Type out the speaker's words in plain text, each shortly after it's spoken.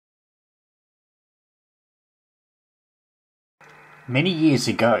Many years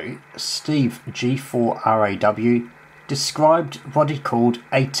ago, Steve G4RAW described what he called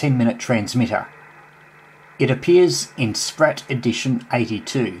a 10-minute transmitter. It appears in Sprat edition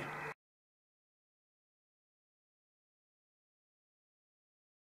 82.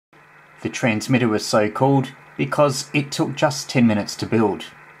 The transmitter was so called because it took just 10 minutes to build,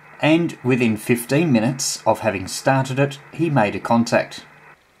 and within 15 minutes of having started it, he made a contact.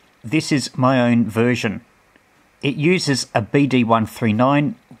 This is my own version. It uses a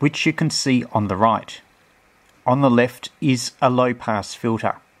BD139, which you can see on the right. On the left is a low-pass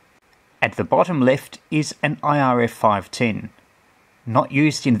filter. At the bottom left is an IRF510. Not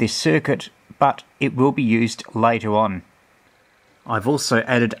used in this circuit, but it will be used later on. I've also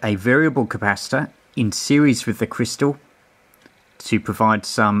added a variable capacitor in series with the crystal to provide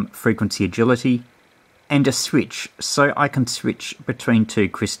some frequency agility, and a switch so I can switch between two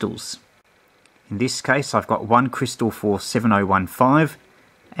crystals. In this case I've got one crystal for 7015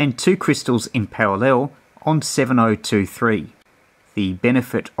 and two crystals in parallel on 7023. The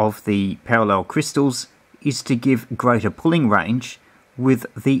benefit of the parallel crystals is to give greater pulling range with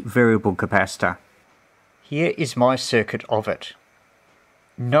the variable capacitor. Here is my circuit of it.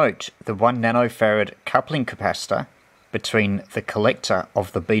 Note the 1 nanofarad coupling capacitor between the collector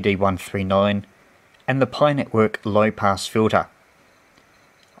of the BD139 and the Pi Network low-pass filter.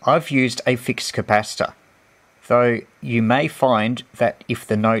 I've used a fixed capacitor, though you may find that if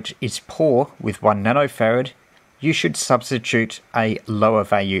the note is poor with 1 nanofarad, you should substitute a lower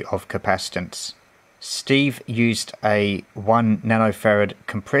value of capacitance. Steve used a 1 nanofarad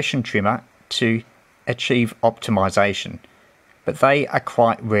compression trimmer to achieve optimization, but they are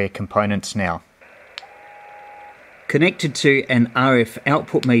quite rare components now. Connected to an RF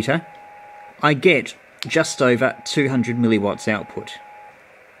output meter, I get just over 200 milliwatts output.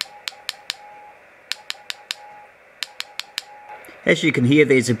 As you can hear,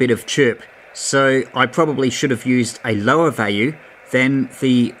 there's a bit of chirp, so I probably should have used a lower value than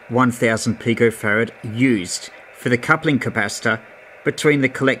the 1000 picofarad used for the coupling capacitor between the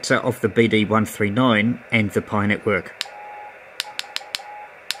collector of the BD139 and the Pi Network.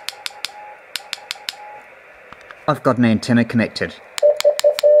 I've got an antenna connected.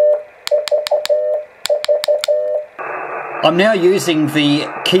 I'm now using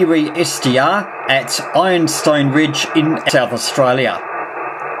the Kiwi SDR at Ironstone Ridge in South Australia.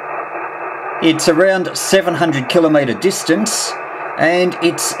 It's around 700 kilometre distance and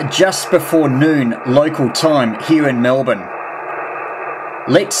it's just before noon local time here in Melbourne.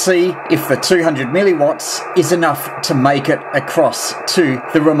 Let's see if the 200 milliwatts is enough to make it across to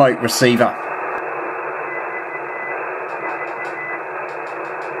the remote receiver.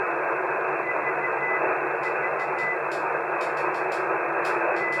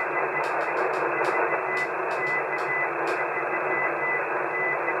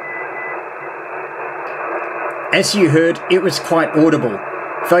 As you heard, it was quite audible,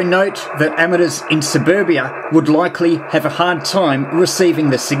 though note that amateurs in suburbia would likely have a hard time receiving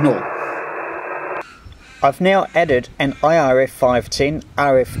the signal. I've now added an IRF510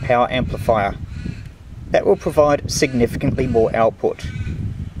 RF power amplifier. That will provide significantly more output.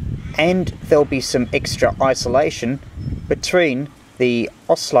 And there'll be some extra isolation between the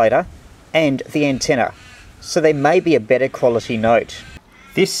oscillator and the antenna, so there may be a better quality note.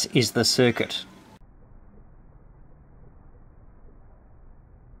 This is the circuit.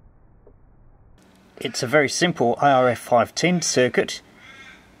 It's a very simple IRF510 circuit,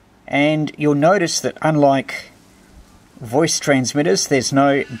 and you'll notice that unlike voice transmitters, there's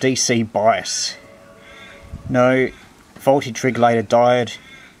no DC bias, no voltage regulator diode,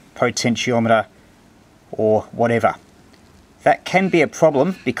 potentiometer or whatever. That can be a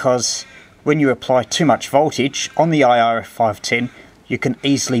problem because when you apply too much voltage on the IRF510, you can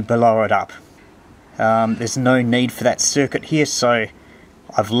easily blow it up. There's no need for that circuit here, so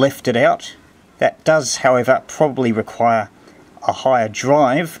I've left it out. That does, however, probably require a higher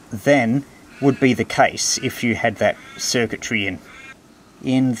drive than would be the case if you had that circuitry in.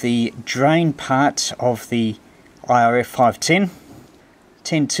 In the drain part of the IRF510,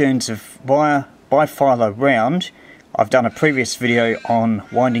 10 turns of wire bifilar round. I've done a previous video on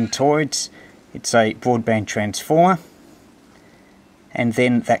winding toroids. It's a broadband transformer, and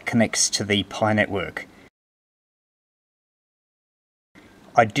then that connects to the Pi Network.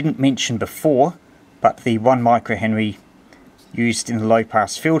 I didn't mention before, but the 1 microhenry used in the low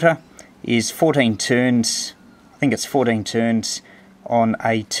pass filter is 14 turns, I think it's 14 turns on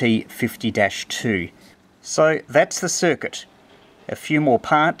a T50-2. So that's the circuit. A few more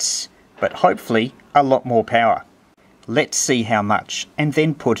parts, but hopefully a lot more power. Let's see how much and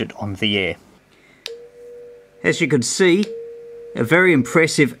then put it on the air. As you can see, A very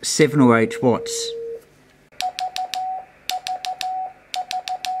impressive 7 or 8 watts.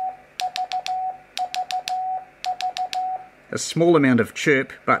 A small amount of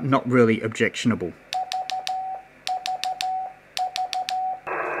chirp, but not really objectionable.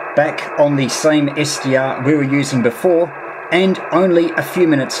 Back on the same SDR we were using before, and only a few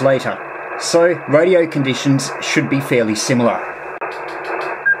minutes later, so radio conditions should be fairly similar.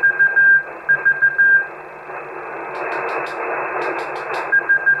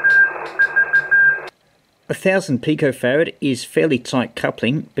 A 1000 picofarad is fairly tight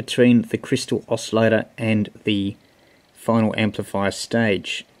coupling between the crystal oscillator and the final amplifier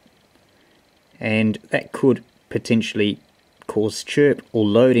stage, and that could potentially cause chirp or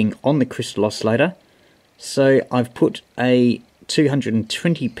loading on the crystal oscillator. So I've put a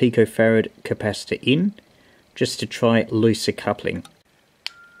 220 picofarad capacitor in just to try looser coupling.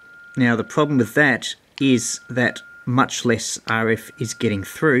 Now the problem with that is that much less RF is getting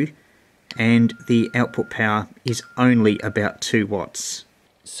through and the output power is only about 2 watts.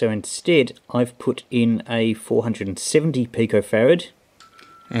 So instead I've put in a 470 picofarad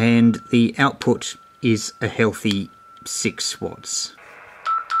and the output is a healthy 6 watts.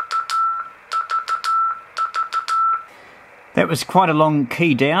 That was quite a long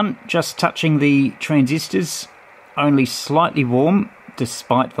key down, just touching the transistors, only slightly warm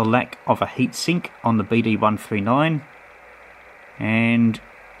despite the lack of a heatsink on the BD139, and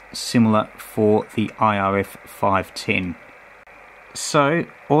similar for the IRF 510. So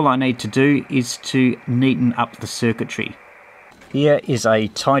all I need to do is to neaten up the circuitry. Here is a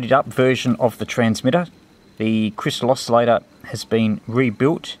tidied up version of the transmitter. The crystal oscillator has been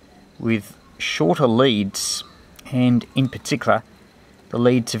rebuilt with shorter leads, and in particular the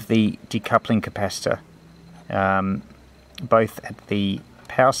leads of the decoupling capacitor, both at the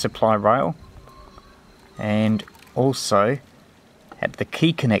power supply rail and also at the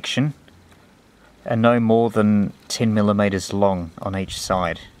key connection, are no more than 10 millimeters long on each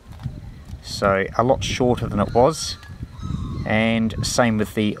side. So a lot shorter than it was, and same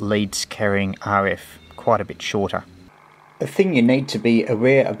with the leads carrying RF, quite a bit shorter. The thing you need to be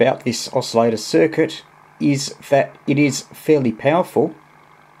aware about this oscillator circuit is that it is fairly powerful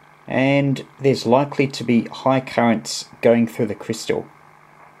and there's likely to be high currents going through the crystal.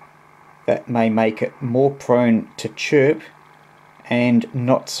 That may make it more prone to chirp and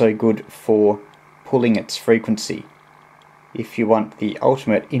not so good for pulling its frequency. If you want the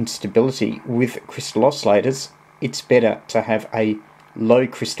ultimate instability with crystal oscillators, it's better to have a low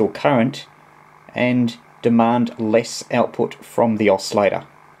crystal current and demand less output from the oscillator.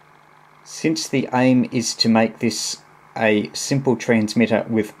 Since the aim is to make this a simple transmitter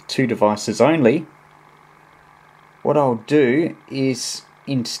with 2 devices only, what I'll do is,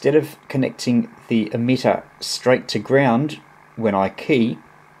 instead of connecting the emitter straight to ground when I key,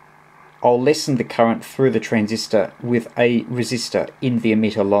 I'll lessen the current through the transistor with a resistor in the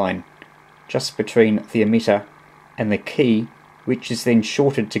emitter line, just between the emitter and the key, which is then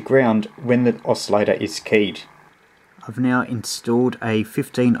shorted to ground when the oscillator is keyed. I've now installed a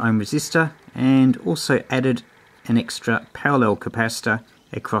 15 ohm resistor and also added an extra parallel capacitor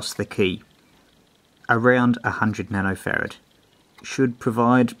across the key, around 100 nanofarad. Should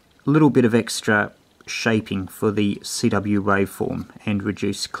provide a little bit of extra shaping for the CW waveform and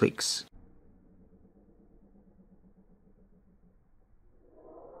reduce clicks.